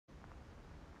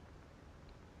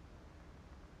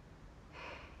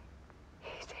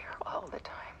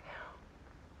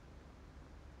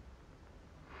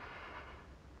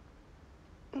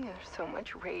There's so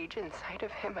much rage inside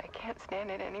of him, I can't stand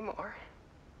it anymore.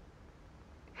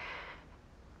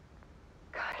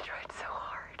 God, I tried so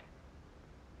hard.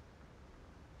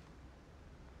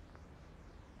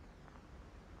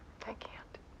 I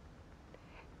can't.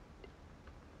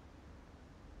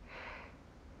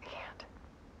 I can't.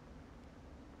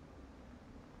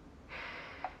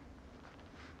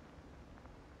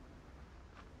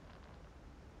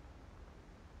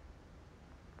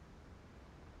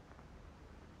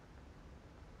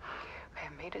 I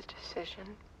have made a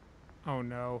decision. Oh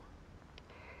no.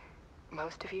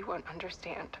 Most of you won't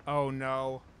understand. Oh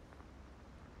no.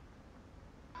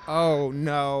 Oh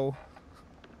no.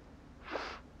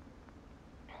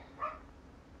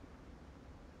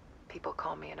 People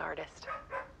call me an artist,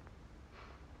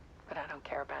 but I don't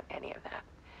care about any of that.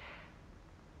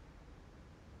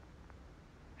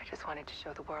 I just wanted to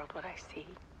show the world what I see.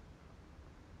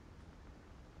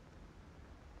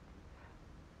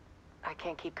 I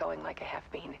can't keep going like I have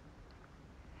been.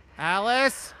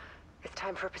 Alice! It's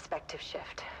time for a perspective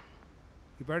shift.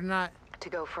 You better not. To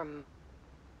go from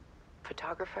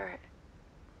photographer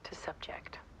to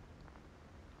subject.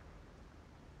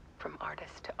 From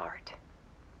artist to art.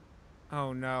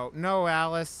 Oh no. No,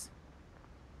 Alice.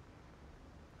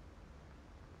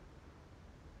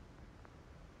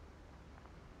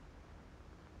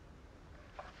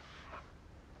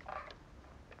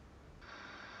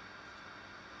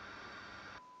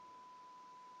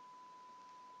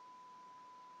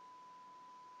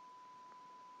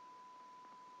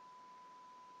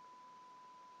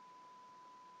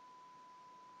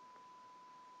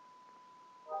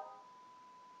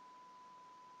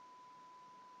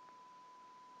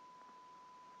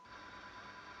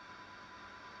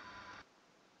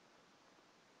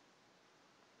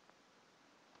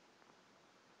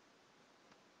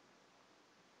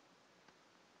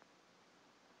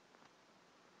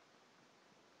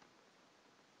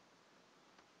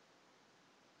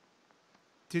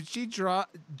 Did she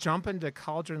jump into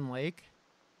Cauldron Lake?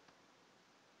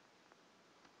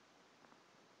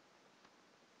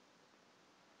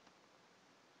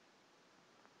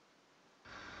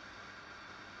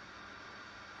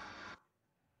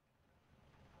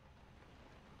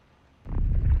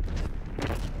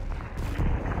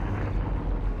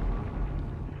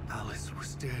 Alice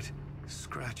was dead.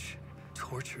 Scratch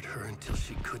tortured her until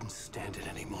she couldn't stand it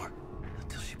anymore.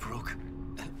 Until she broke.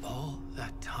 And all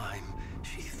that time,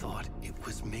 she thought it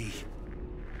was me.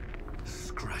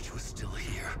 Scratch was still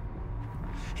here.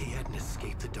 He hadn't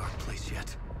escaped the dark place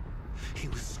yet. He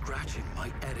was scratching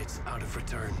my edits out of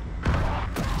return.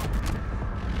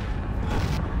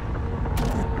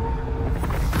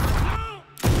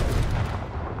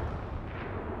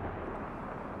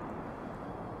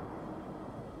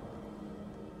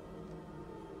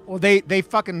 Well, they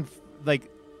fucking, like,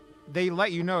 they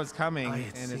let you know it's coming,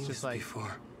 and it's just like...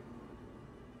 Before.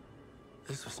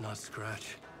 This was not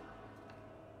Scratch.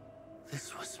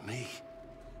 This was me.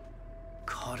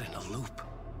 Caught in a loop.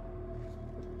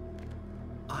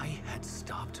 I had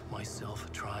stopped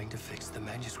myself trying to fix the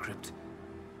manuscript.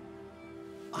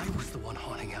 I was the one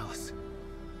haunting Alice.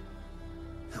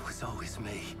 It was always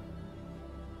me.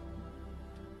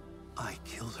 I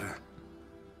killed her.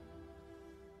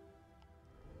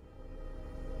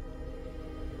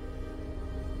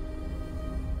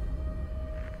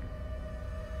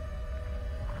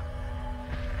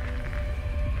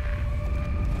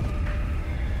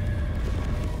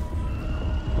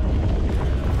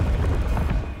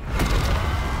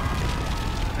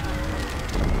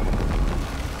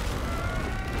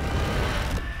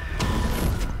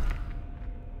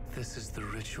 This is the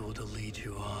ritual to lead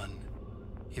you on.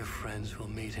 Your friends will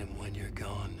meet him when you're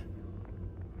gone.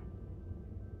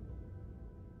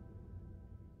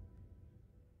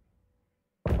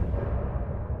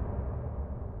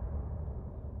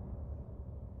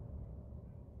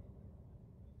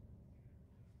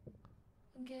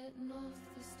 I'm getting off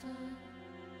this time.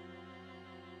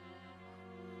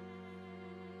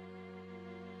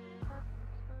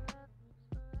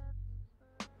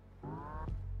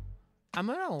 I'm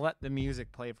gonna let the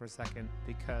music play for a second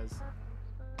because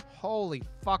holy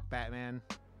fuck, Batman.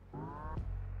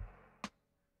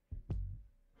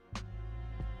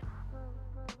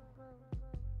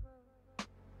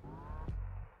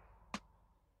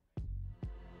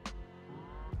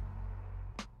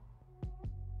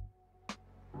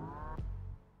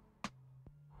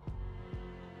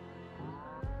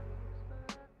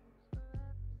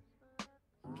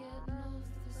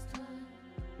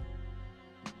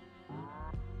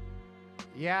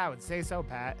 Yeah, I would say so,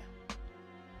 Pat.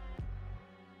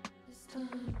 This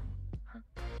time.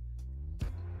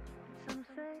 Some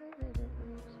say that it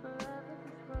looks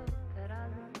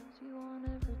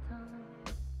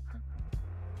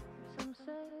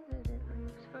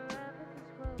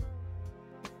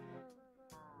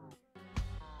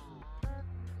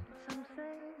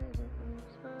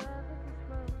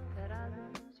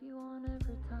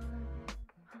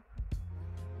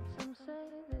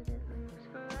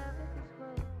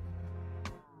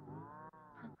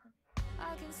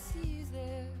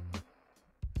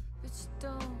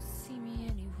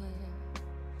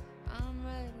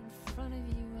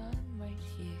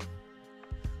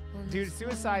Dude,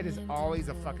 suicide is always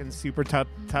a fucking super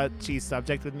touchy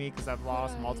subject with me because I've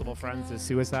lost multiple friends to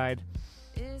suicide.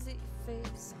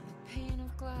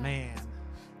 Man.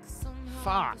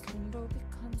 Fuck.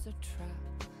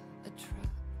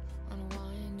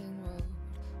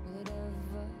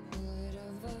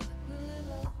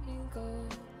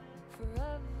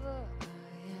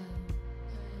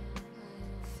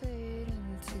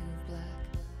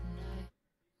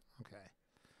 Okay.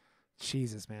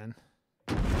 Jesus, man.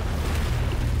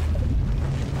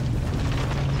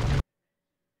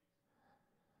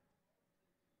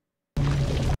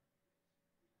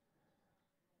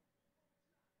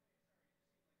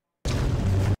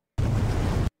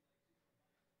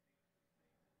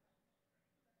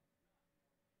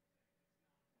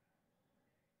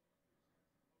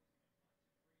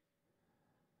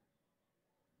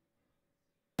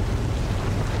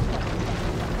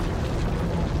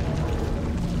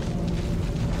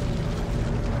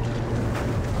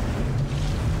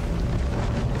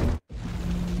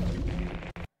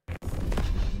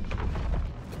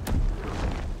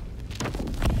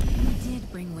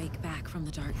 From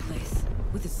the dark place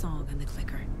with the song and the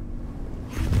clicker.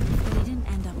 But he didn't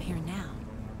end up here now.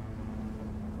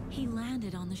 He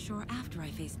landed on the shore after I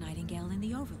faced Nightingale in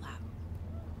the overlap.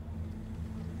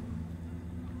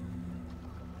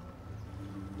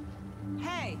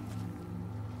 Hey!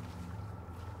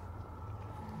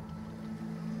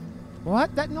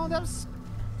 What? That was...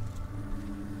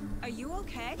 Are you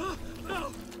okay?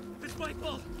 No! It's my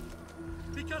fault!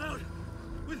 He got out!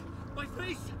 With my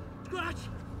face! Scratch!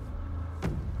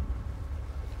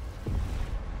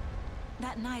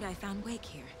 That night I found Wake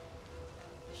here.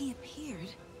 He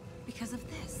appeared because of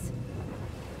this.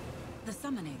 The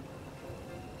summoning.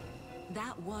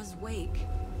 That was Wake.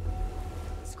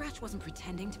 Scratch wasn't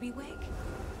pretending to be Wake.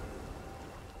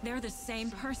 They're the same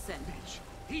person.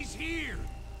 He's here!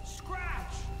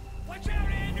 Scratch! Watch out,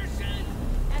 Anderson!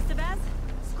 Estevez,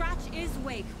 Scratch is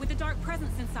Wake with a dark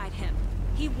presence inside him.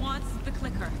 He wants the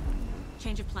clicker.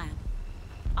 Change of plan.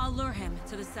 I'll lure him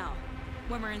to the cell.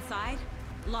 When we're inside,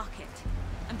 lock it,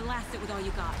 and blast it with all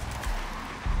you got.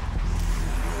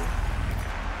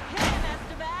 Hit him,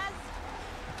 Estevez!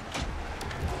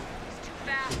 He's too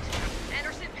fast.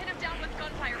 Anderson, pin him down with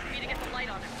gunfire for me to get the light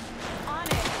on him. On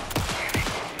it! Damn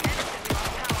it.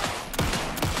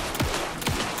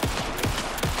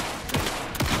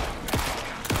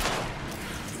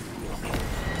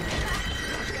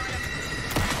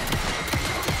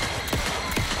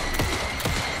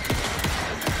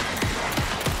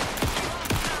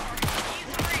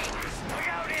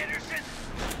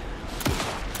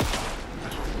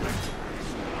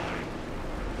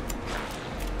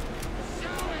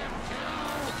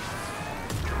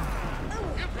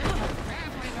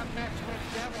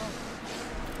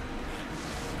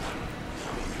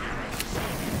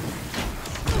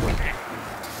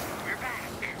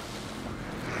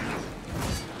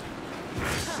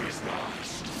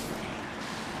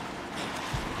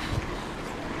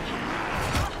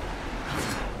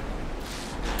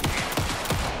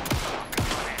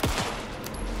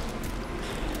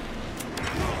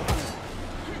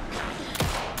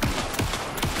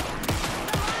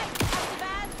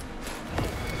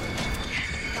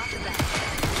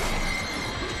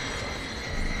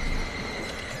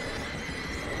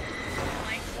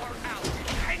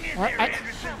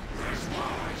 Anderson, we lost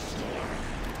power.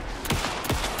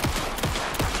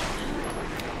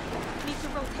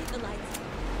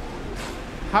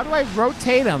 How do I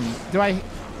rotate them? Do I... Make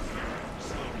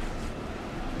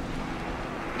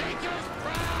us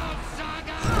proud,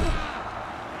 Saga!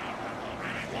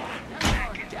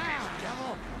 Down,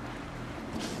 devil!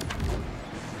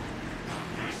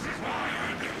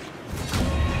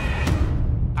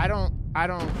 I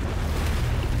don't...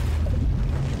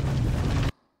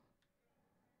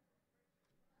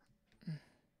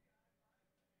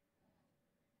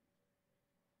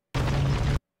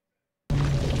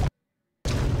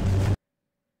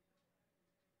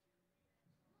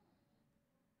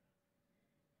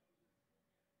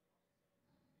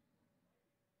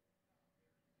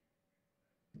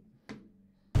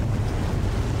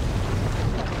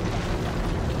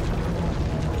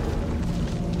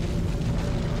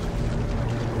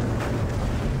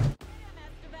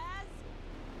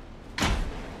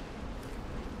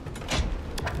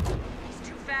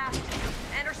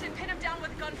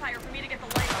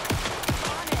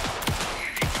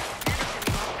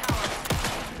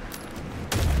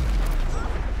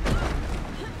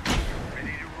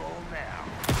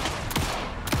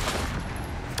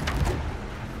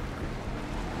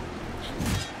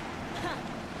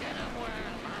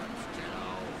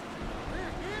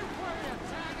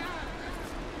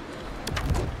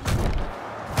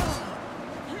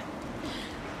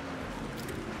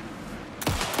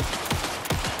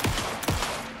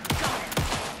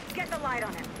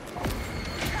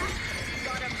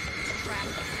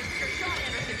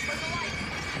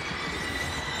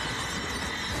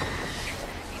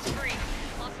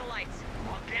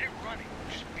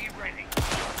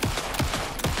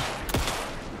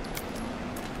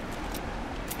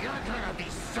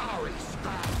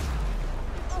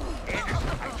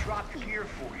 swapped gear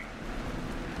for you.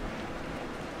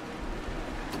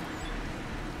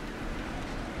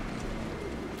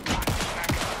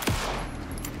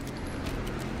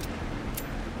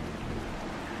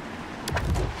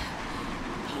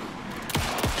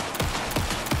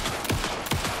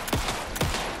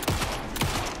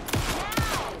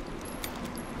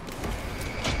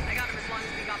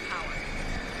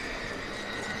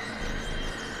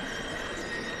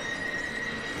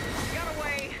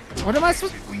 What am I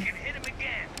supposed to... We can hit him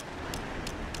again.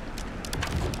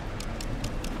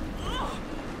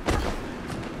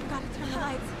 Gotta turn the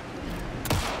lights.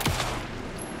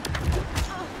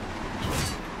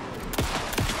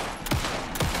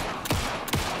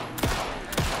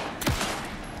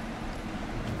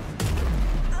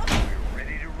 We're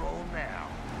ready to roll now.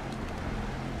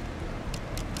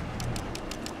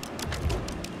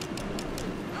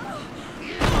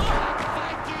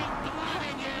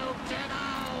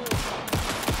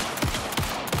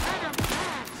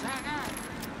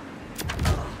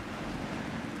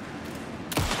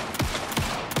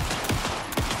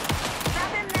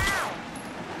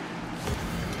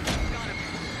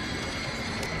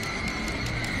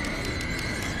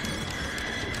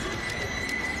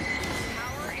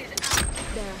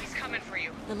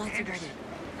 The lights are ready.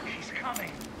 He's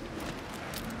coming.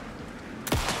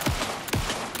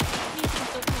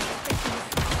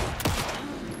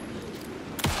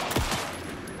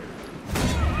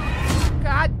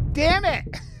 God damn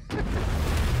it!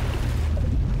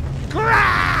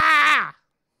 Grah!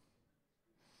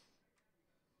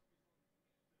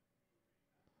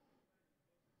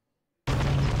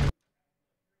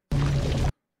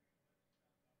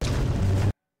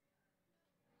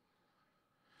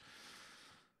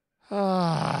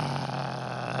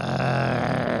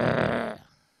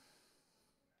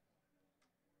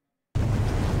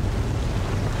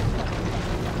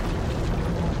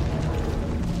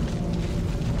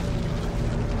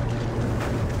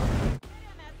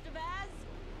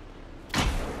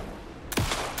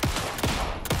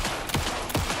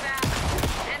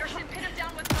 Anderson, pin him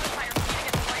down with gunfire for me to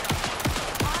get the light on.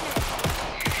 On it.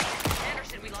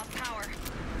 Anderson, we lost power.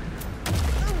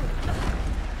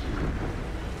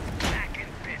 Back in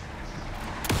business.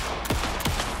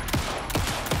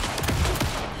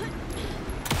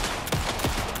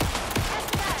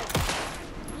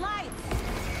 Lights!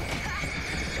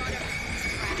 Got him.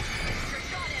 Your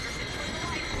shot, Anderson. Turn the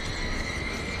lights.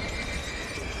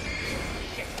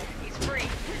 Shit, he's free.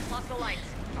 Lost the lights.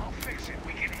 I'll fix it.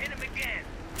 We can hit him again.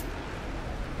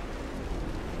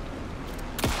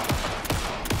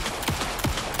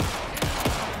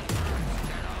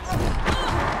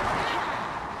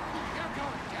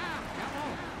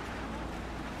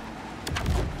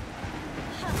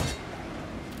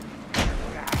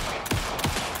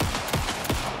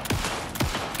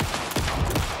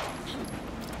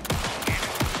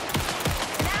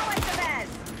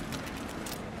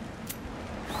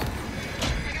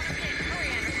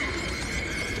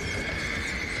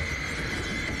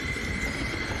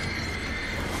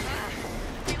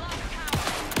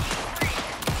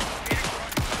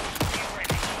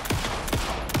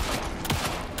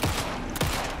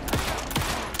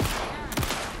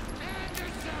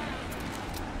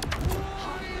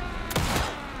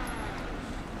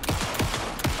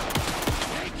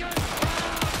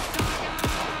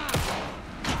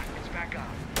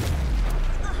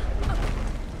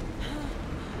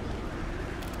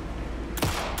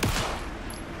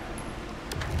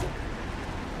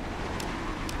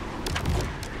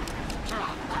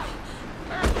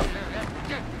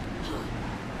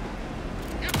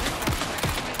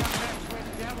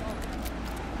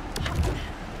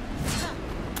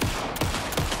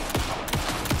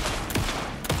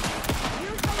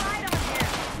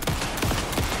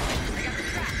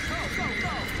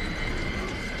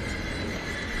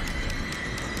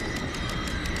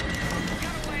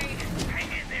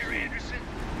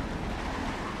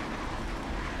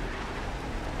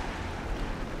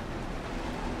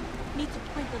 Need to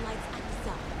point the lights at the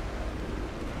cell.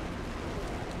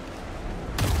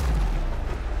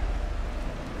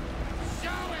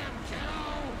 Show him, kiddo!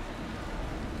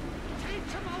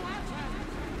 Teach him a lesson!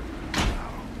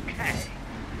 Okay.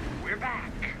 We're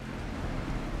back.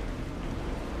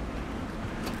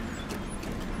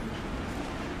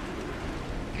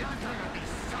 You're gonna be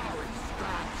sorry,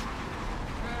 Scratch.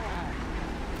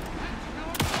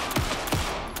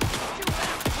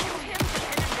 Shoot him to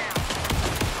pin him down.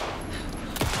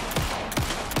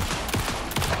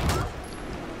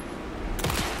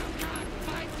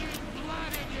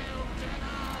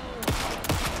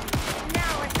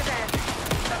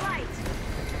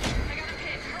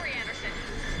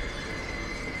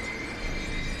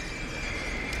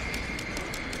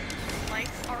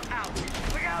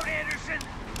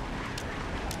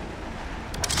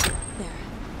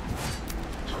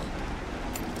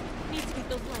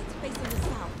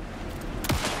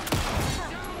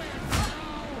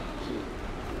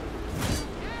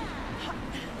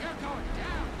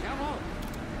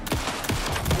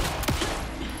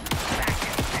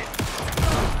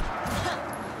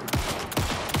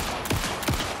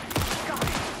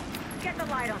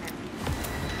 light on him.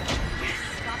 Yes,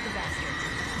 got the bastard.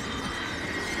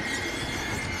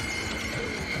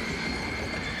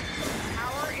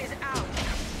 Power is out.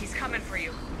 He's coming for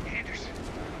you. Anderson,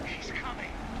 she's coming.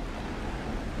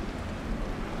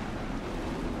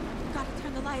 Gotta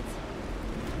turn the lights.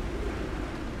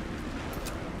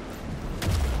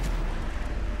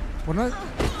 What am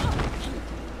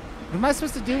I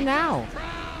supposed to do now? More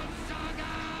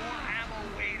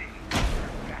ammo waiting.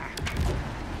 We're back.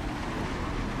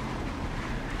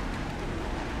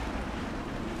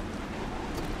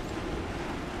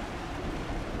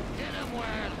 Hit him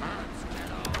where it hurts,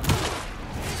 kiddo.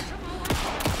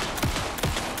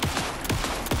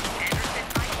 Anderson,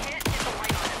 I can't get the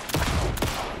light on him.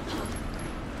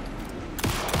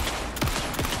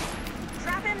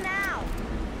 Trap him now!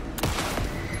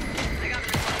 I got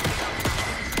the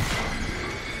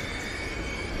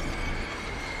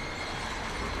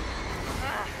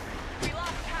we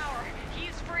lost power.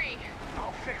 He's free.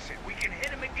 I'll fix it. We can hit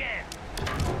him again.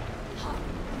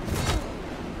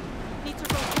 Need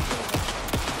to roll quickly.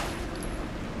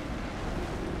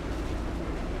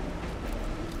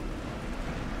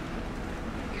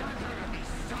 You're gonna be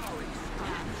sorry,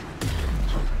 Scratch.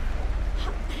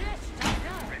 Yes,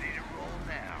 Ready to roll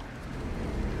now.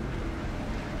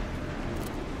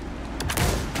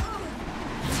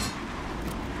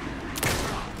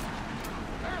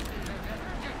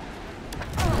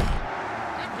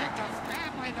 You picked a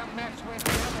family to mess with,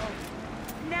 kiddo.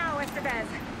 Now, Estevez.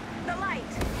 The light.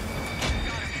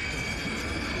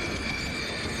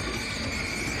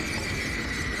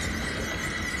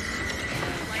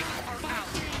 Lights are out.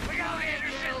 We got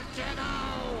Anderson. You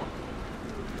kiddo!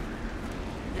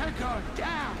 You're going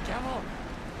down, devil.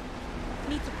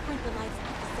 Need to point the lights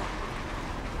at the set.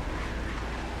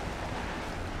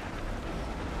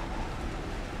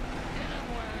 Hit him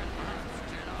where it hurts,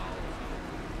 kiddo.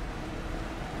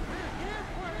 We're here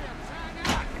for you,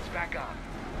 Saga. It's back on.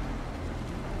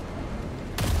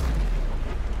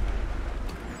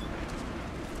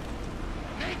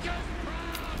 Make us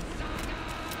proud, Saga!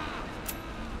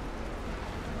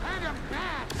 Hand him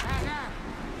back, Saga!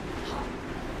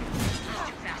 He's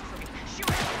too fast for me. Shoot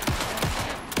him!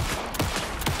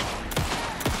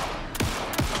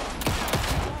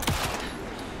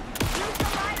 Use the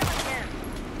light on him!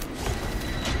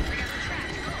 I got the track.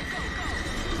 Go, go, go!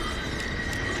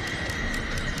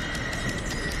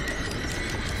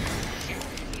 Shit,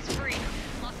 he's free.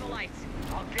 Lost the lights.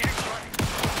 I'll get it running.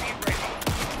 Be ready.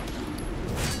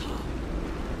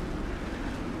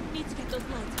 Need to get those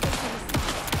lights facing the sun.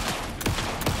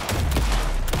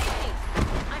 Hey,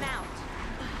 I'm out.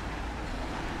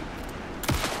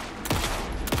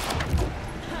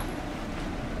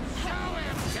 Show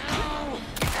him, kiddo!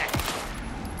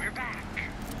 We're back.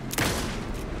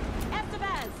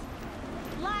 Estevez!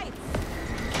 Lights!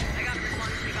 I got him as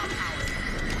long as we got power.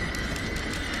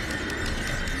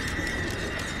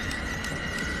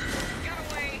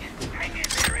 Got away. Hang in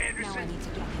there, Now I Anderson. need to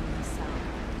get him in the cell.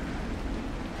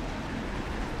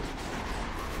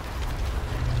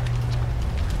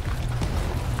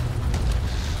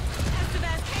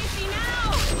 Estevez, Casey,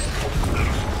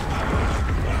 now!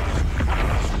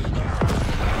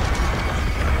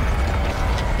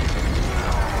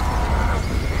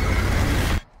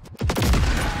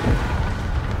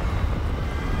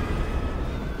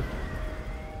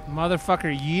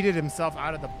 Motherfucker yeeted himself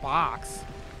out of the box.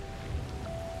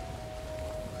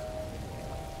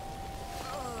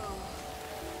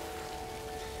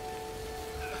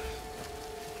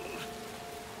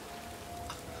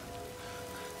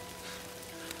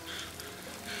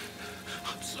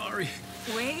 I'm sorry.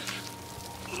 Wait.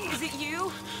 Is it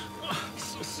you?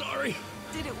 So sorry.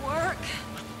 Did it work?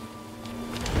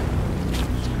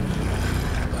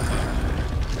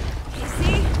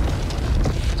 Casey?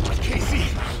 Casey!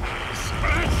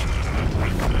 Scratch!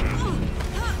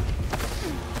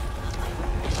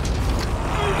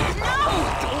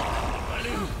 Let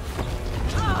him.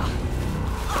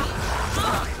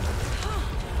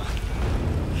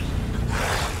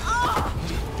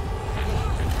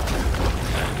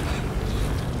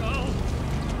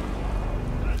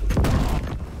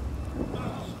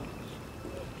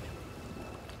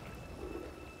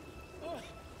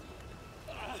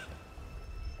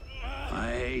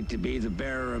 I hate to be the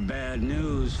bearer of bad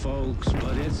news, folks,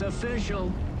 but it's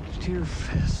official. Tear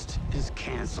Fest is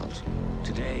canceled.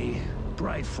 Today,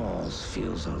 Bright Falls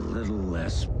feels a little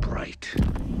less bright.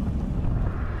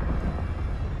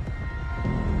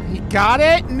 You got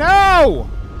it? No!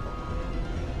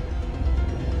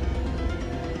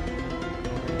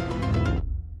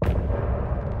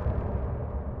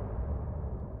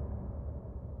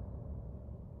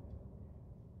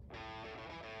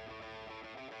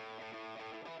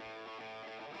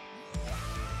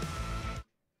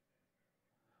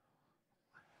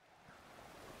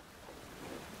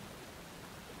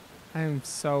 I am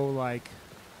so like.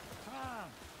 Tom,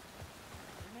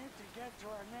 we need to get to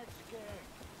our next gig.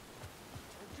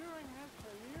 We're doing this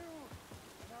for you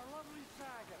and our lovely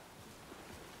saga.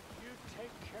 You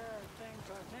take care of things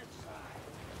on this side.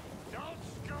 Don't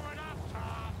screw it up,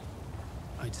 Tom.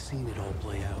 I'd seen it all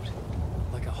play out.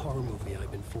 Like a horror movie I'd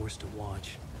been forced to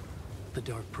watch. The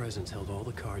Dark Presence held all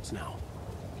the cards now.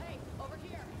 Hey, over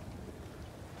here.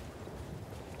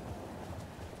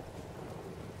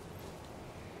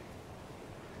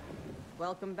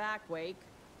 Welcome back, Wake.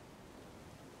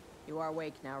 You are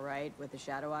Wake now, right? With the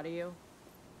shadow out of you?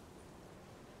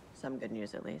 Some good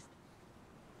news, at least.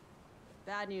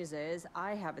 Bad news is,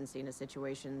 I haven't seen a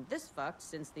situation this fucked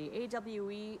since the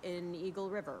AWE in Eagle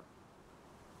River.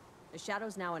 The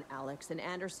shadow's now in Alex, and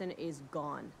Anderson is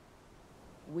gone.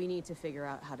 We need to figure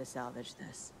out how to salvage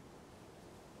this.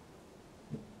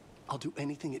 I'll do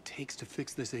anything it takes to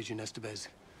fix this, Agent Estevez.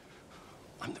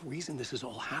 I'm the reason this is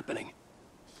all happening.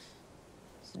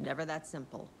 It's never that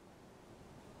simple.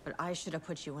 But I should have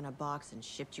put you in a box and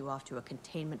shipped you off to a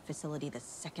containment facility the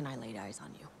second I laid eyes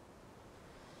on you.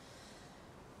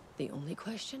 The only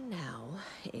question now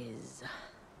is...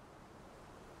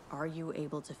 are you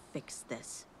able to fix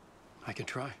this? I can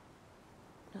try.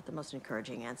 Not the most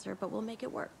encouraging answer, but we'll make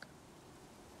it work.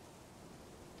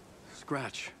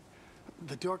 Scratch.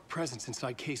 The Dark Presence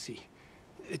inside Casey.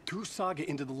 It threw Saga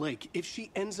into the lake. If she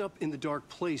ends up in the dark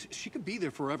place, she could be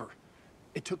there forever.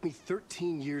 It took me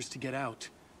 13 years to get out.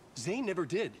 Zane never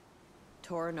did.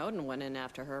 Tor and Odin went in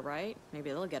after her, right? Maybe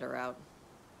they'll get her out.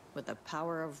 With the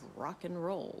power of rock and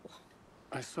roll.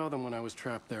 I saw them when I was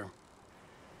trapped there.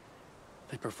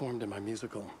 They performed in my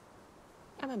musical.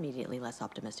 I'm immediately less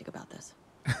optimistic about this.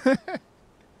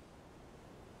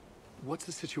 What's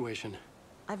the situation?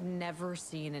 I've never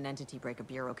seen an entity break a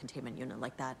bureau containment unit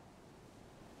like that.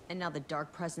 And now the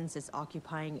Dark Presence is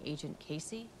occupying Agent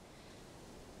Casey?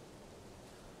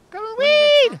 Come on, When it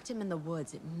weed! attacked him in the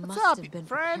woods, it What's must up, have been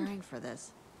friend? preparing for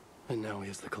this. And now he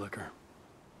has the clicker.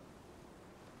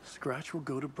 Scratch will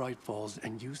go to Bright Falls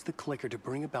and use the clicker to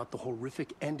bring about the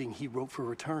horrific ending he wrote for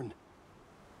Return.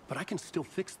 But I can still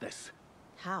fix this.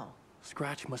 How?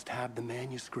 Scratch must have the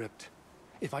manuscript.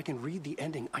 If I can read the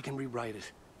ending, I can rewrite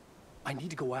it. I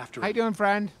need to go after How you him. doing,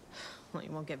 friend? Well,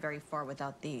 you won't get very far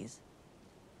without these.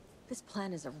 This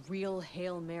plan is a real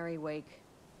Hail Mary, Wake.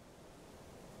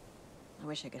 I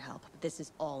wish I could help, but this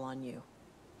is all on you.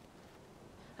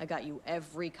 I got you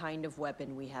every kind of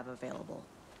weapon we have available.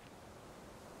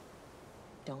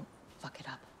 Don't fuck it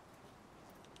up.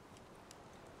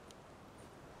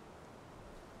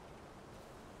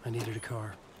 I needed a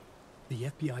car. The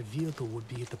FBI vehicle would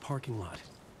be at the parking lot.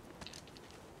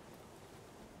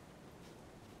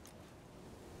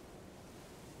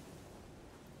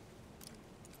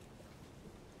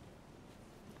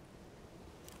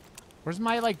 Where's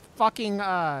my, like, fucking,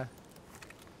 I'm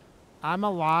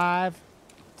alive.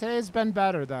 Today's been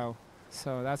better, though.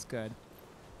 So, that's good.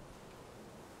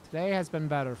 Today has been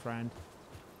better, friend.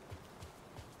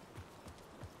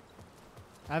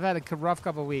 I've had a rough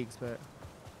couple weeks, but...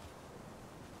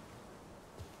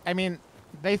 I mean,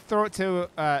 they throw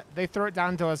it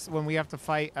down to us when we have to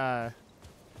fight,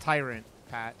 Tyrant,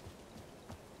 Pat.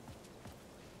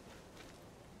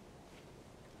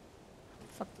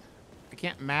 Fuck. I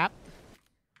can't map.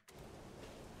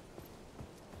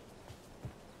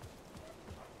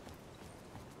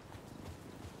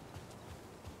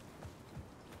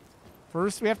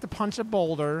 First, we have to punch a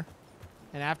boulder,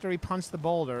 and after we punch the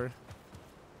boulder...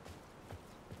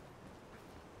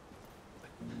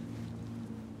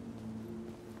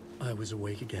 I was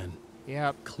awake again.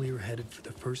 Yep. Clear-headed for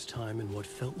the first time in what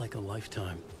felt like a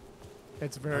lifetime.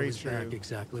 It's I very was true. back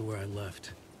exactly where I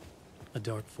left. A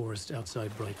dark forest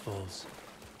outside Bright Falls.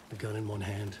 A gun in one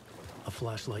hand, a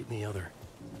flashlight in the other.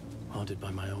 Haunted by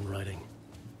my own writing.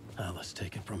 Alice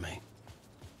taken from me.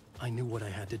 I knew what I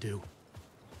had to do.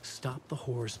 Stop the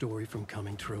horror story from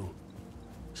coming true.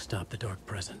 Stop the Dark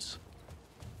Presence.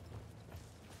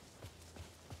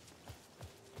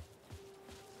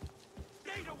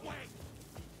 Stay away!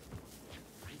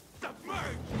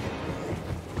 Submerge!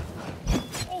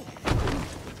 Oh!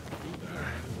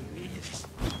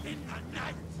 In the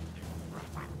night!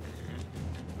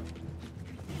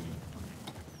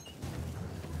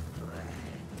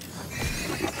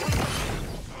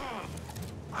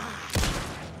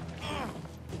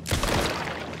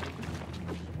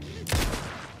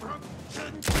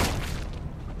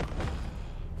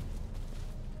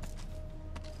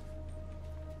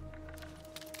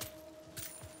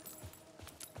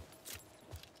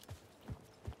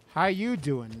 How you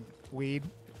doing, Weed?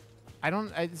 I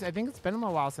think it's been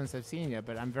a while since I've seen you,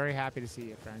 but I'm very happy to see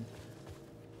you, friend.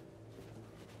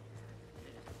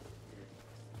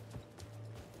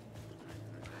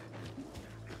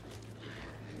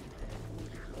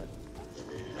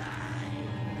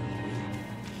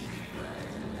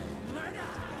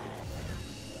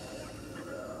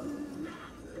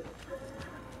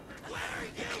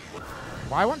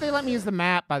 Why won't they let me use the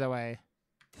map, by the way?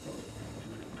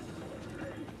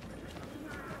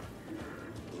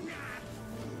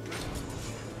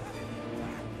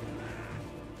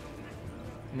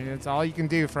 I mean, it's all you can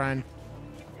do, friend.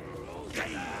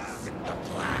 Gaze in the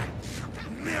black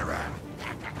mirror.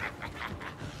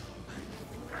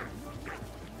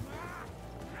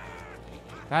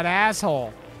 That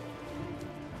asshole.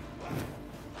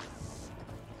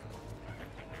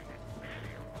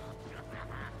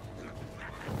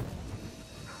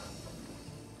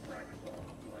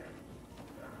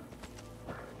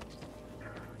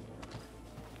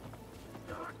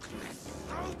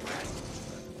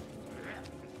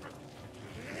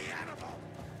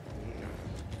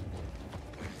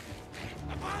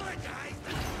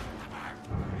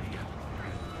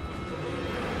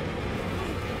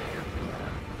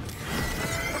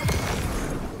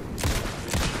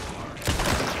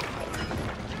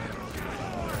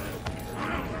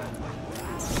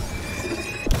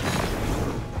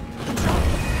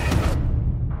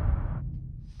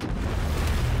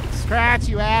 Scratch,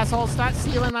 you asshole. Stop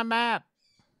stealing my map.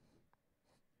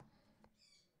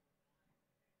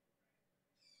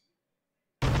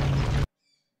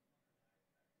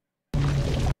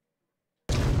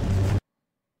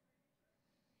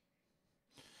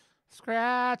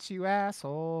 Scratch, you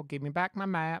asshole. Give me back my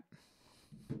map.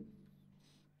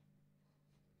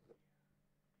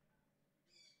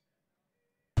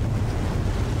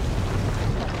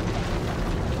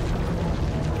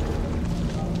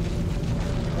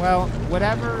 Well,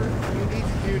 whatever you need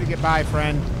to do to get by,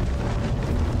 friend.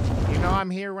 You know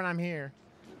I'm here when I'm here.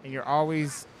 And you're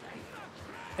always...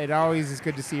 It always is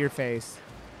good to see your face.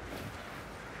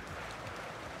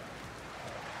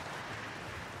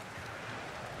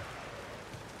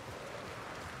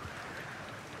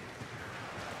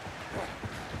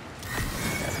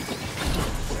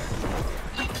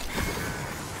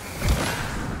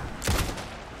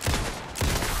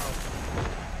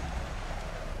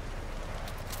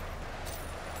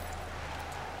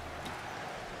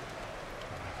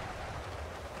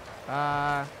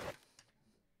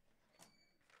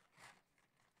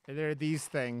 There are these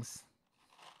things.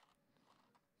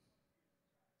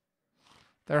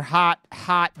 They're hot,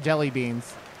 hot jelly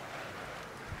beans.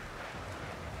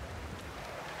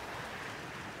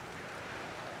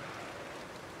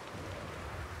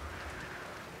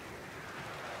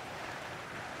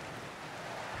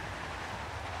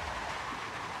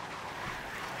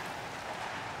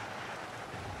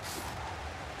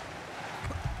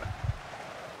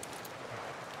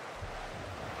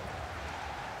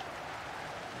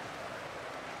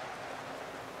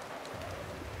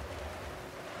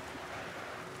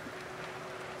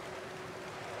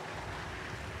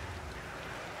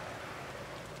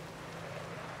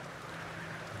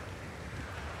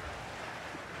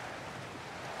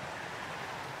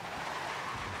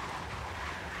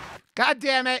 God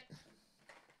damn it.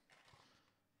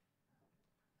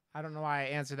 I don't know why I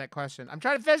answered that question. I'm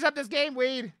trying to finish up this game,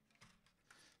 weed.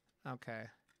 Okay.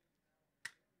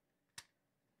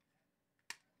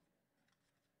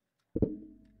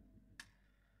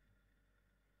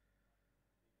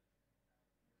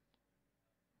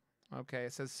 Okay,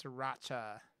 it says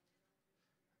sriracha.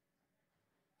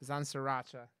 It's on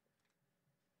sriracha.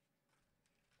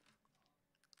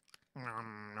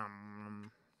 Nom,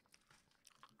 nom.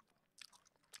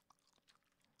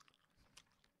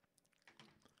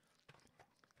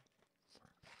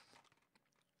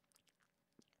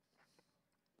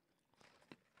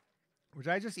 Or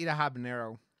did I just eat a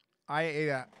habanero? I ate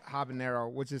a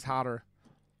habanero, which is hotter.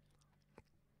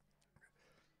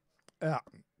 Ugh.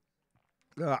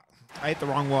 Ugh. I ate the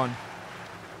wrong one.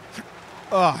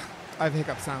 Ugh. I have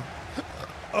hiccups now.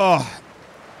 Ugh.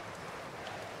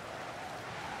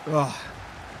 Ugh.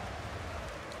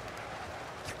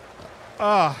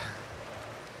 Ugh.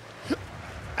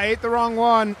 I ate the wrong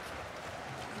one.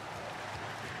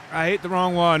 I ate the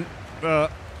wrong one.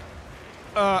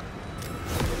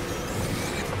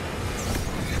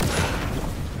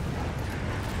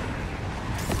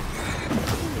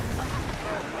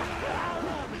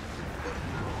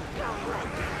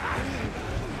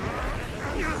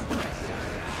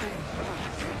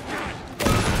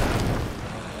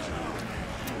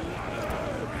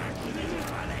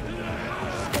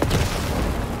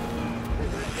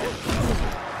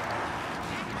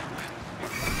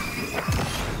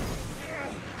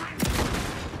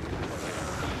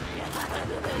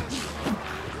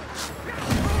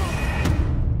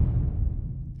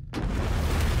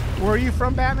 Where are you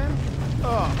from, Batman?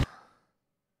 Ugh.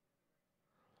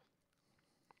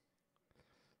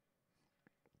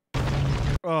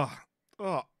 Ugh.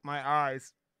 Ugh. My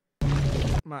eyes.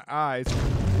 My eyes.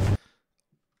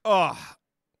 Ugh.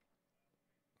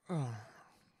 Oh.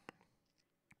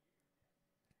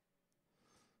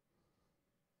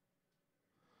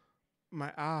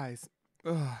 My eyes.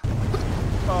 Ugh.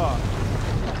 Ugh.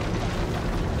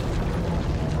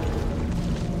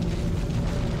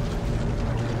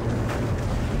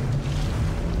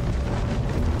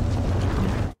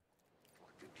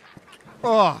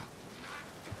 Ugh.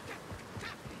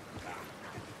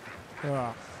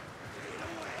 Ugh.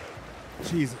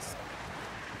 Jesus.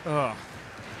 Ugh.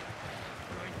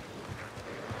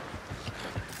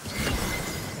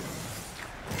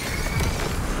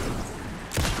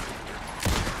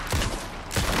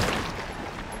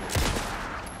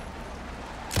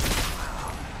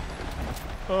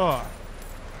 Ugh.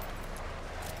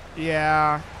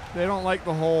 Yeah, they don't like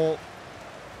the whole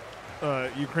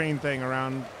Ukraine thing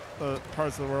around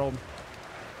parts of the world.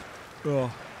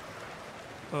 Ugh.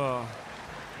 Ugh.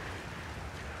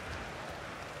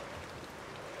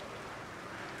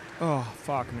 Oh,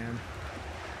 fuck, man.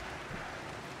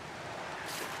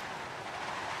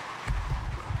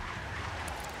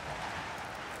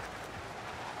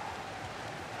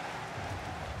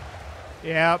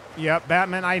 Yep,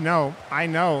 Batman, I know,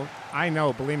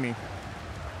 believe me.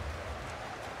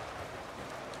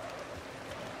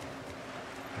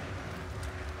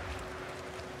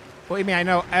 Believe me, I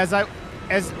know. As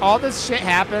all this shit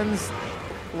happens,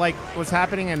 like what's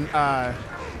happening in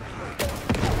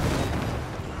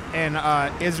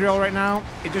Israel right now,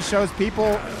 it just shows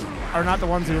people are not the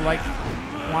ones who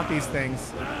want these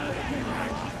things.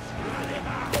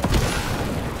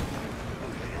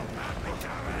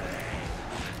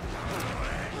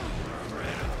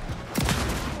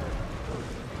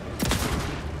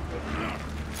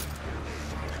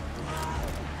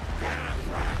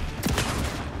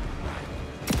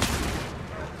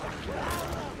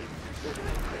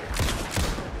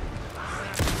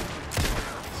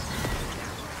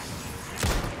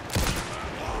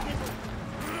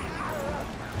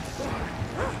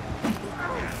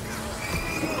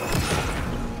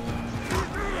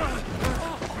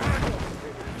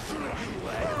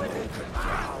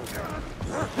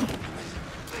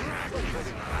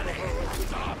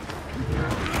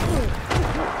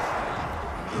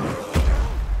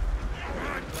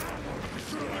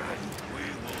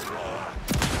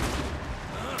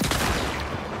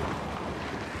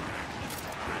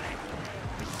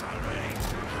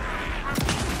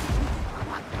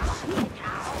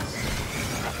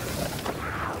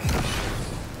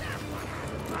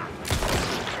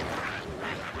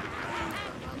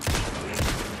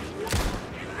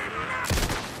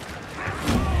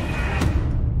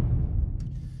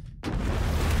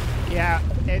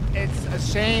 It's a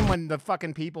shame when the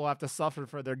fucking people have to suffer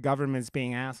for their governments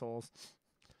being assholes.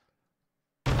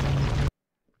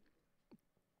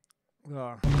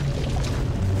 Ugh.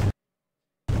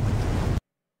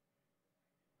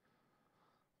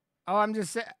 Oh, I'm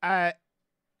just saying.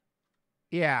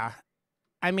 Yeah,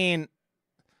 I mean,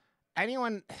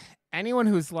 anyone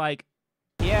who's like,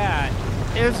 yeah,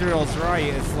 Israel's right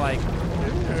is like.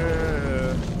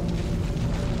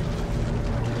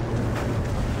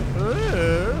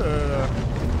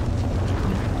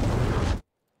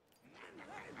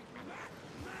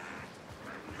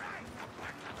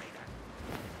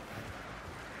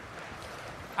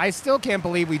 I still can't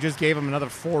believe we just gave him another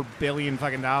 $4 billion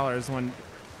fucking dollars when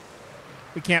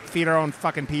we can't feed our own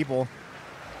fucking people.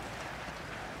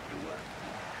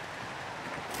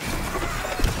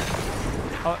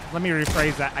 Oh, let me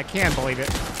rephrase that. I can't believe it.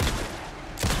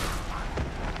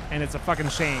 And it's a fucking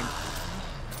shame.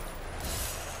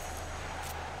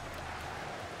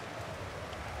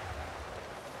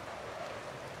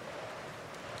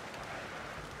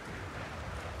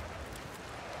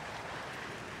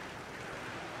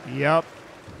 Yup.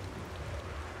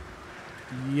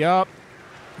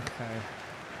 Okay.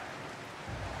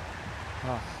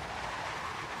 Oh.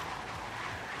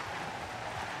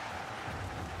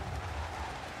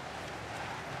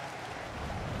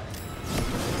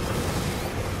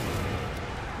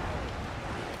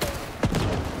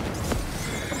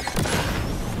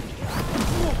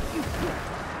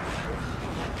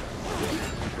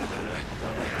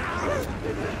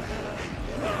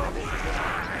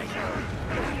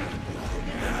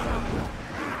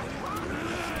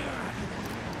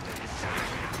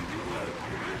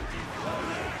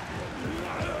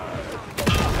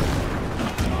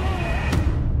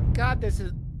 This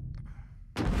is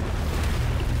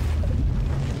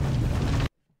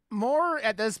more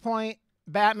at this point.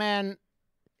 Batman,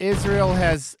 Israel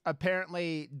has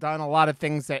apparently done a lot of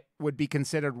things that would be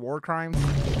considered war crimes.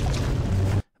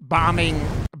 Bombing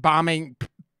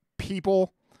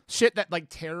people, shit that like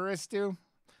terrorists do,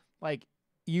 like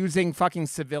using fucking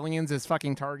civilians as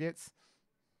fucking targets.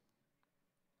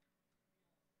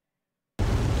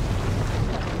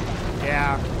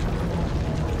 Yeah.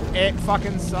 It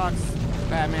fucking sucks,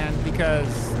 Batman,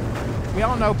 because we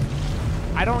all know.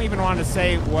 I don't even want to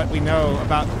say what we know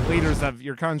about leaders of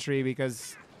your country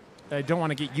because I don't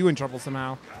want to get you in trouble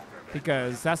somehow,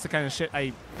 because that's the kind of shit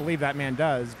I believe that man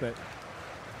does. But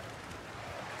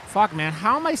fuck, man,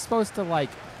 how am I supposed to like?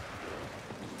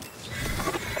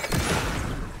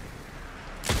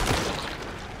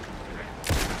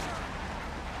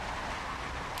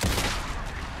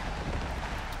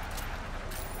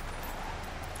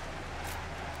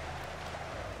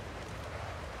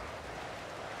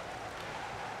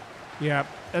 Yeah,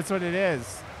 that's what it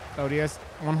is, Odious.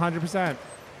 100%.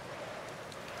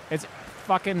 It's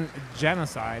fucking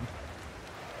genocide.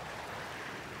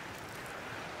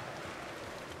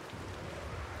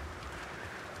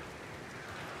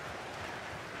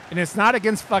 And it's not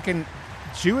against fucking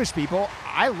Jewish people.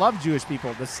 I love Jewish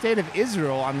people. The state of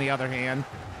Israel, on the other hand.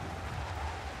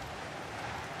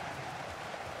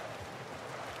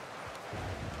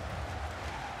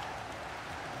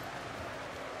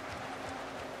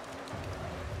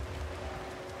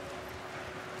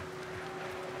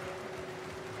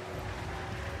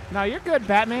 No, you're good,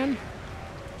 Batman.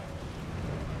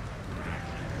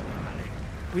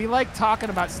 We like talking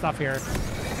about stuff here.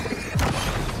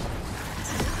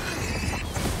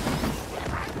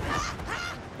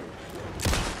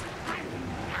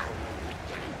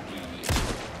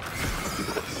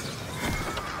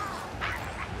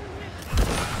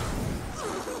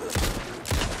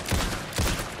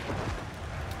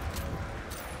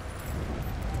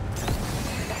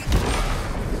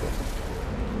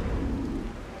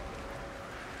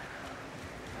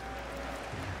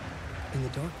 In the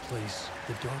dark place,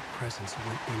 the dark presence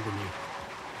went into me.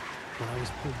 When I was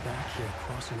pulled back here,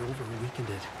 crossing over weakened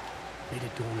it, made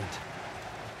it dormant.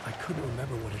 I couldn't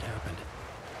remember what had happened,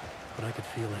 but I could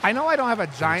feel it. I know I don't have a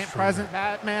giant present,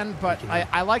 Batman, but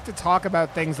I like to talk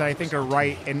about things that I think are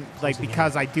right, and like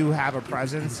because I do have a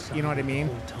presence. You know what I mean?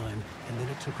 Time, and then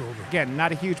it took over. Again,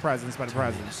 not a huge presence, but a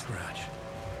presence. Scratch.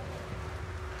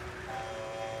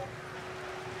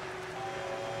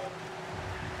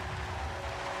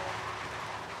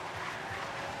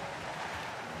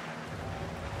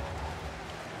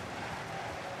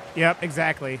 Yep,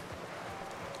 exactly.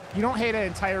 You don't hate an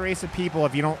entire race of people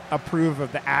if you don't approve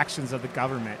of the actions of the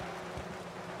government.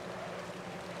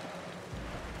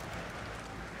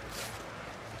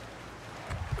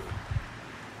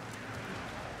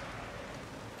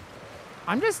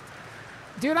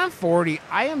 Dude, I'm 40.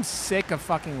 I am sick of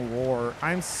fucking war.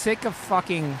 I'm sick of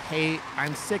fucking hate.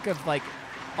 I'm sick of, like,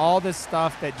 all this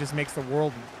stuff that just makes the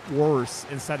world worse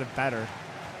instead of better.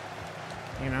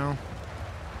 You know?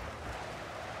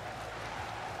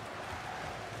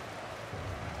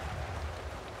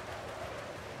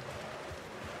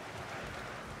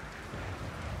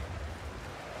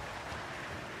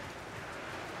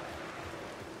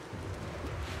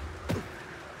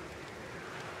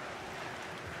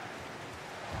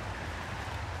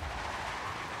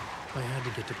 I had to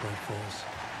get to Bright Falls.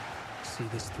 See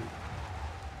this through.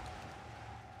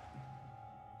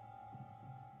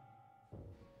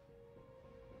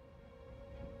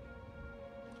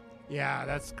 Yeah,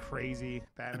 that's crazy,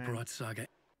 Batman. I brought Saga.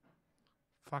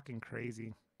 Fucking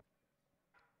crazy.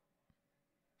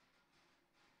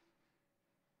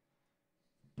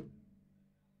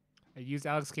 I used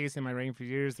Alex Casey in my ring for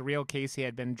years. The real Casey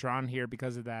had been drawn here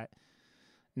because of that.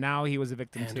 Now he was a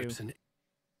victim Anderson. too.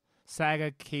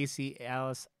 Saga, Casey,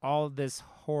 Alice, all of this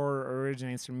horror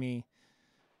originates from me.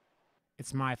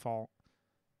 It's my fault.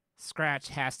 Scratch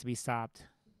has to be stopped.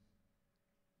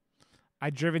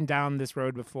 I've driven down this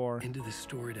road before. Into this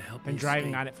story to help Been me driving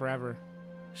escape. on it forever.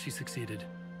 She succeeded.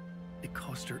 It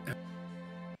cost her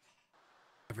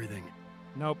everything.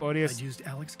 Nope, Odious. I'd used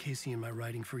Alex Casey in my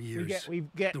writing for years. We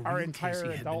get The our real entire Casey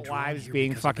had been adult drawn lives here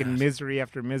being because of fucking that. misery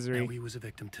after misery. Now he was a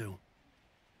victim too.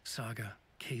 Saga,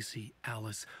 Casey,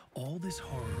 Alice, all this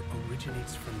horror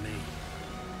originates from me.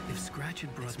 If Scratch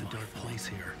had brought the dark place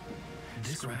here,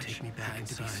 this would take me back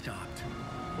inside. To be stopped.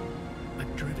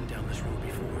 I've driven down this road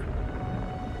before.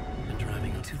 And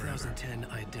driving in 2010,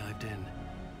 I dived in.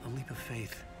 A leap of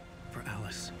faith for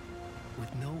Alice.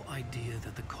 With no idea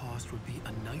that the cost would be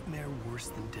a nightmare worse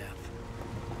than death.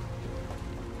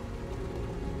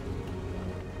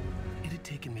 It had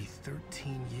taken me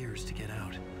 13 years to get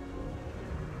out.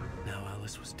 Now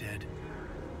Alice was dead.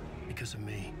 Because of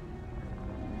me.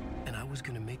 And I was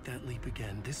gonna make that leap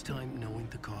again, this time knowing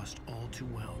the cost all too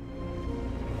well.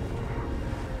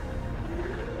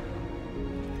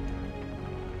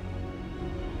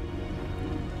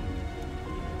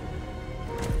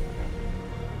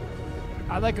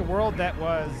 I like a world that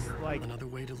was like Another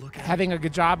way to look at having a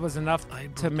good job was enough I to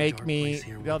brought the make dark me place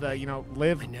here be able with to, me. you know,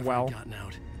 live I never well. had gotten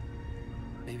out.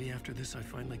 Maybe after this I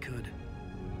finally could.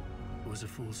 It was a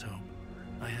fool's hope.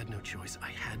 I had no choice.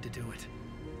 I had to do it.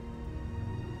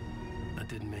 That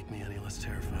didn't make me any less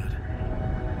terrified.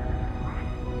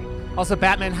 Also,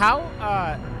 Batman, how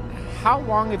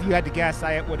long have you had to guess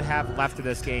I would have left of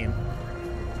this game?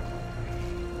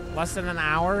 Less than an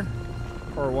hour,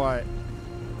 or what?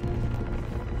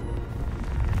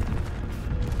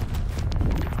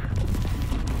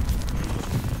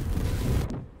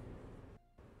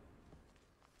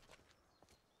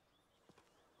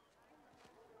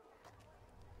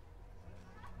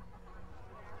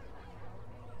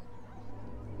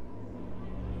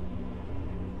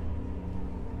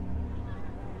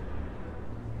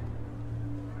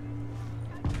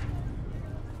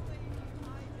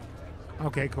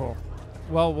 Okay, cool.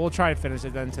 Well, we'll try to finish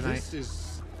it then tonight. This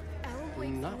is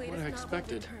not what I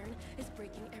expected. Is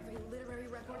breaking every literary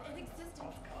record in existence.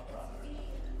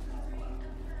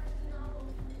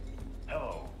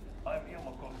 Hello, I'm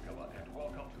Ilmo Koskela, and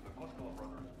welcome to the Koskela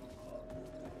Brothers Book Club.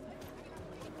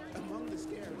 Among the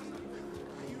scares,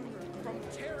 humor from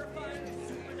terrifying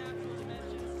supernatural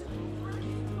dimensions.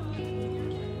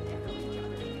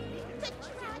 The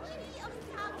tragedy of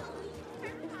Kathleen,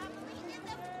 her family, and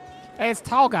the Hey, it's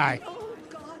Tall Guy. Oh,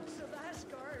 gods of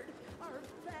Asgard are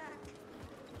back.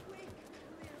 Wake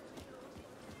clearly knows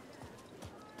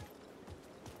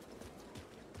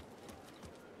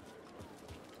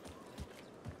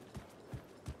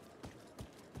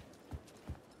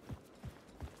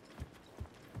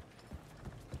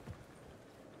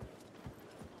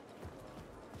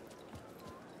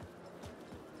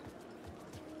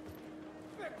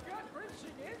The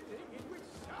gut-wrenching ending in which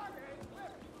Saga is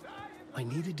left to die in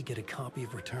I needed to get a copy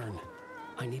of Return.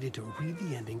 I needed to read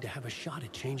the ending to have a shot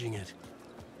at changing it.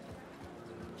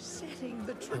 setting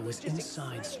the I was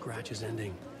inside Scratch's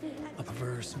ending, a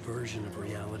perverse version of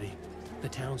reality. The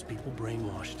townspeople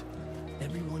brainwashed.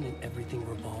 Everyone and everything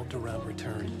revolved around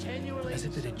Return, as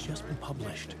if it had just been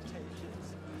published.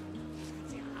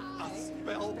 a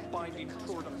spellbinding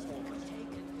tour de force.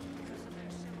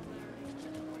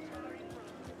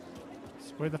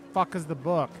 So where the fuck is the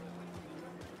book?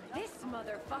 This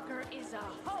motherfucker is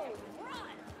a home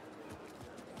run.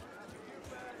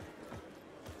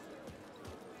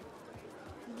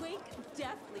 Wake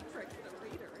deftly tricked the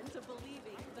reader into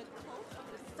believing the cult of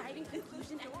the exciting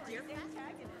conclusion and daring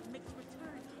antagonist makes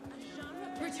Return a genre.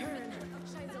 Return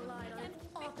shines a light on an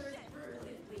author's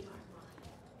brilliant week.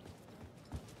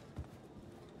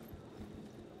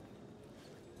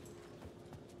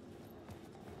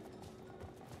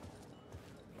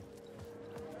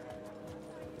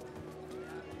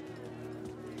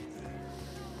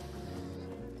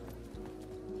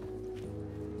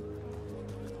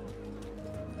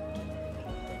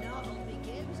 The novel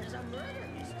begins as a murder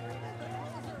mystery.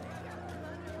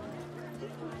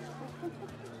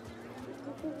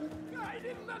 I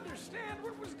didn't understand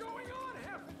what was going on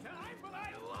half the time, but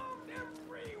I loved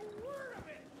every word of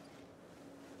it.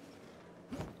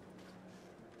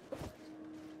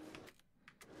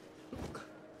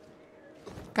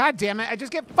 God damn it! I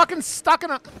just get fucking stuck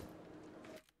in a.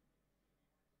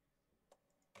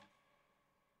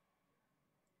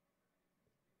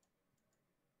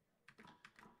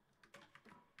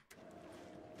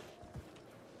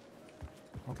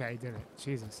 Okay, I did it.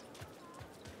 Jesus.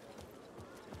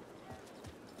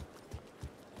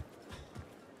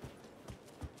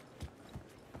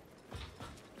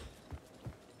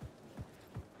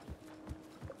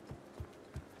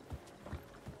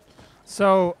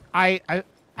 So I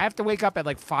have to wake up at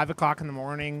like 5 o'clock in the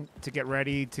morning to get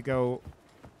ready to go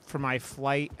for my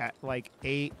flight at like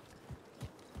 8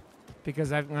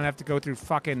 because I'm gonna have to go through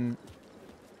fucking.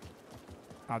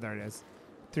 Oh, there it is.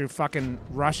 Through fucking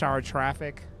rush hour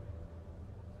traffic.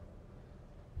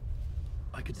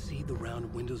 I could see the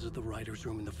round windows of the writer's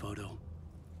room in the photo.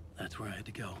 That's where I had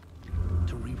to go,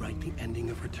 to rewrite the ending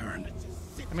of Return.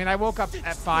 I mean, I woke up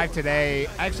at 5 today.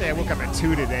 Actually, I woke up at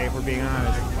 2 today, if we're being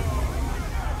honest.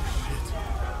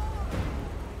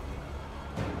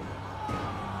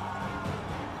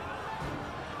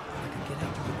 I could get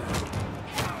out through the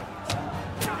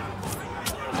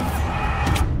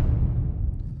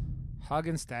back. Hug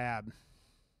and stab.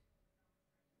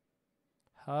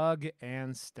 Hug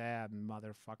and stab,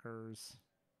 motherfuckers.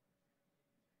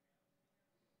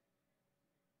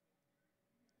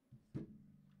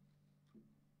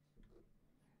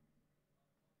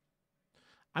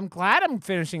 I'm glad I'm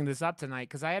finishing this up tonight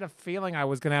because I had a feeling I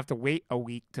was going to have to wait a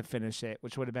week to finish it,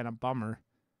 which would have been a bummer.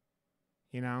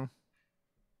 You know?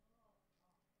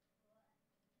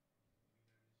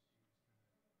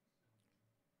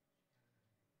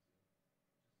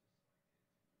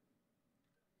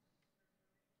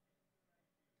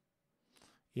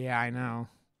 Yeah, I know.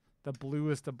 The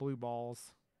bluest of blue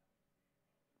balls.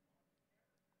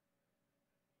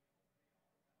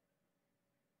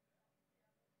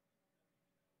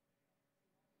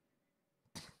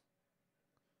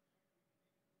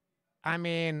 I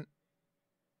mean,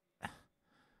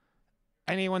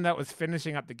 anyone that was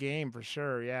finishing up the game for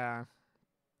sure, yeah.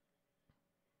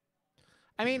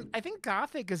 I mean, I think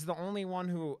Gothic is the only one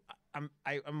who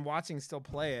I'm watching still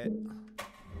play it.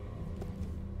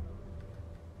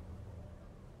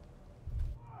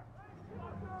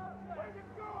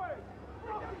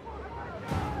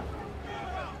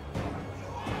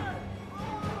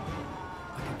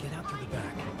 I could get out through the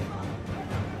back.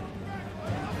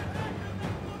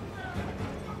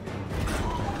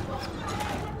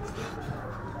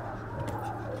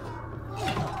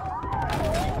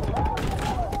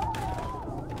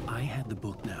 I had the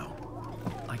book now.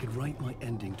 I could write my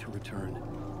ending to return.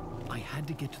 I had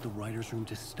to get to the writer's room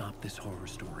to stop this horror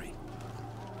story.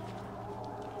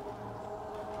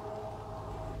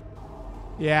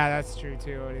 Yeah, that's true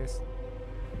too, Otis.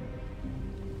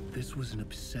 This was an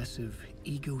obsessive,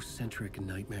 egocentric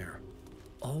nightmare,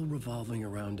 all revolving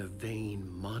around a vain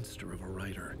monster of a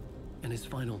writer and his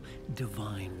final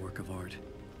divine work of art.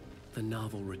 The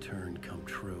novel Return come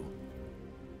true.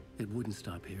 It wouldn't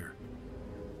stop here.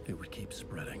 It would keep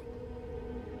spreading.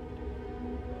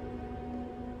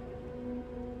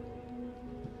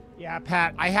 Yeah,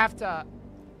 Pat, I have to...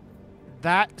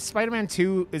 That Spider-Man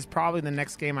 2 is probably the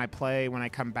next game I play when I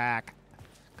come back.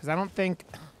 Because I don't think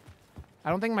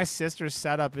my sister's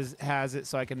setup has it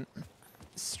so I can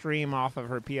stream off of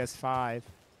her PS5.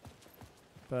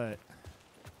 But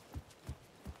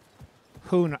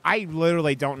I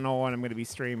literally don't know what I'm going to be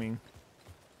streaming.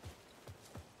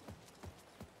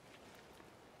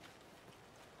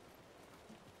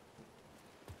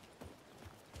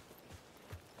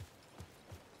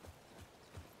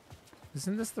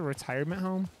 Isn't this the retirement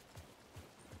home?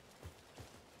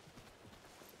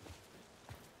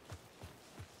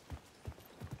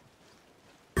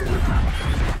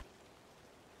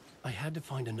 I had to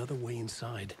find another way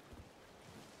inside.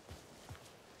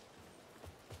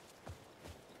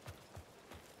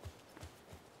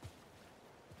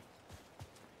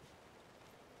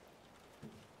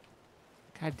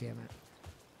 God damn it.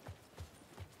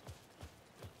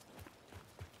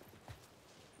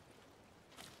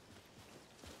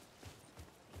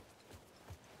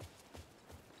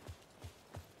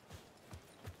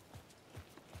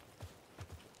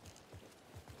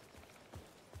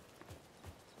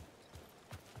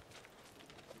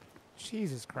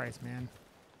 Jesus Christ, man.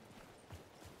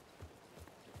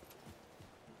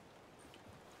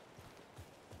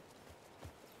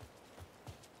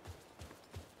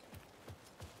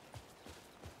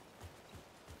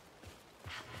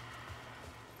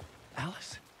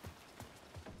 Alice?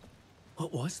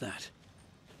 What was that?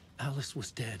 Alice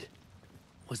was dead.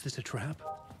 Was this a trap?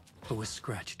 Or was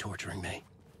Scratch torturing me?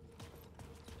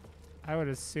 I would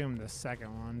assume the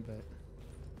second one, but...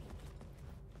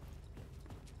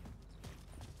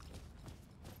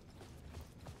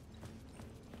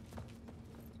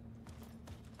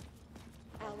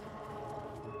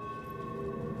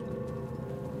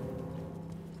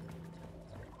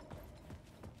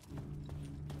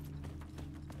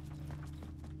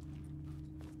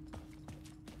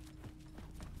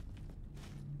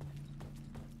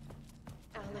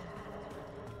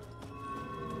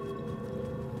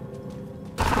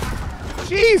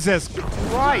 Jesus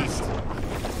Christ!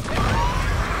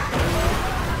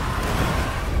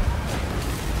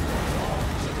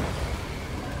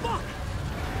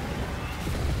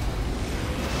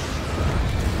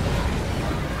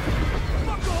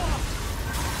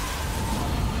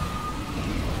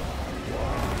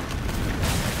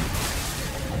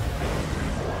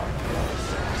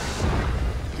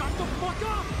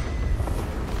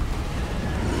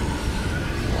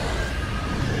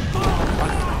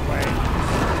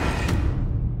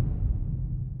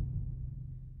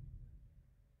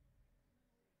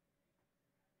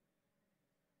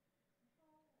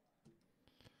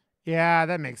 Yeah,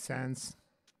 that makes sense.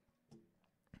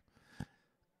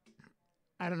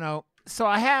 I don't know. So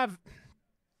I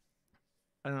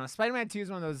don't know. Spider-Man 2 is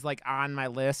one of those like on my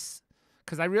list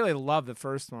because I really love the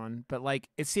first one, but like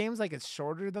it seems like it's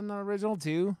shorter than the original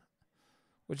too,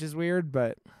 which is weird,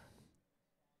 but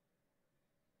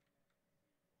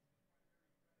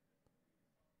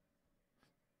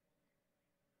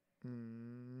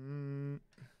mm.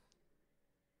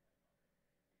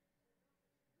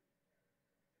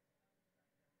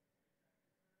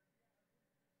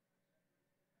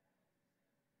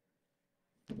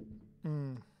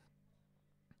 Mm.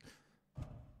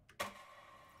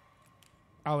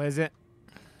 Oh, is it?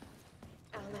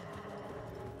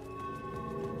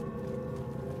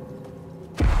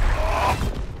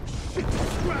 Shit,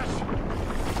 Scratch!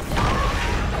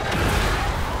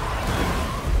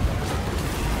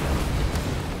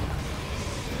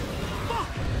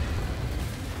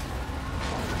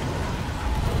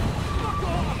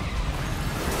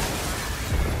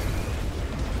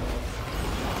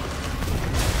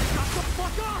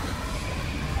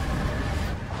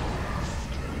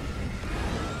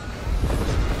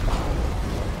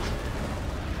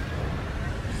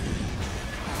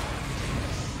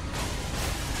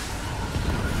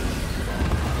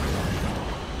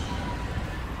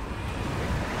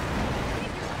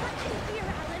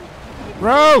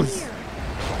 Rose!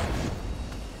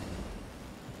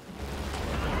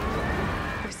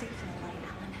 We're safe in the light,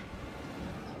 Alan.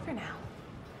 For now.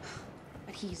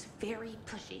 But he's very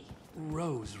pushy.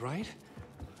 Rose, right?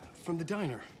 From the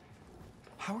diner.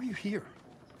 How are you here?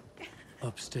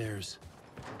 Upstairs.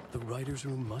 The writer's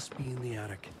room must be in the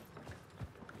attic.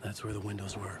 That's where the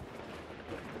windows were.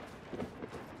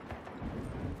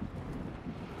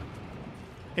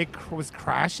 It was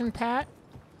crashing, Pat?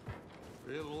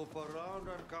 We'll loop around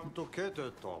and come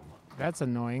together, Tom. That's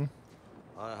annoying.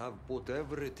 I have put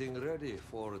everything ready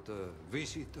for the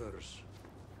visitors.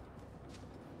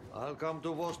 I'll come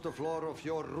to wash the floor of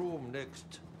your room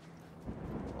next.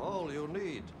 All you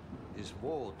need is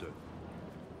water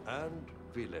and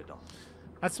Vileda.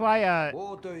 That's why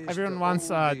Water is everyone the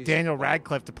wants only Daniel spark.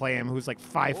 Radcliffe to play him, who's like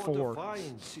 5'4". Water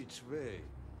finds its way.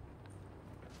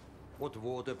 What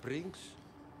water brings,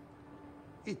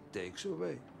 it takes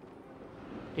away.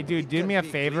 Hey, dude, It do can me a be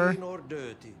favor. Clean or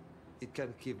dirty. It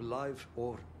can keep life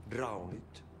or drown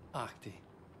it. Ahti.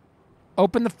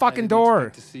 Open the I fucking didn't door.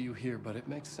 expect to see you here, but it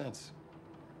makes sense.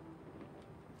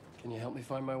 Can you help me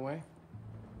find my way?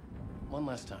 One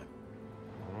last time.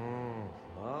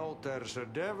 Now there's a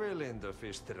devil in the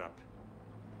fish trap.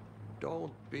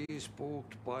 Don't be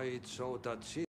spooked by it so that she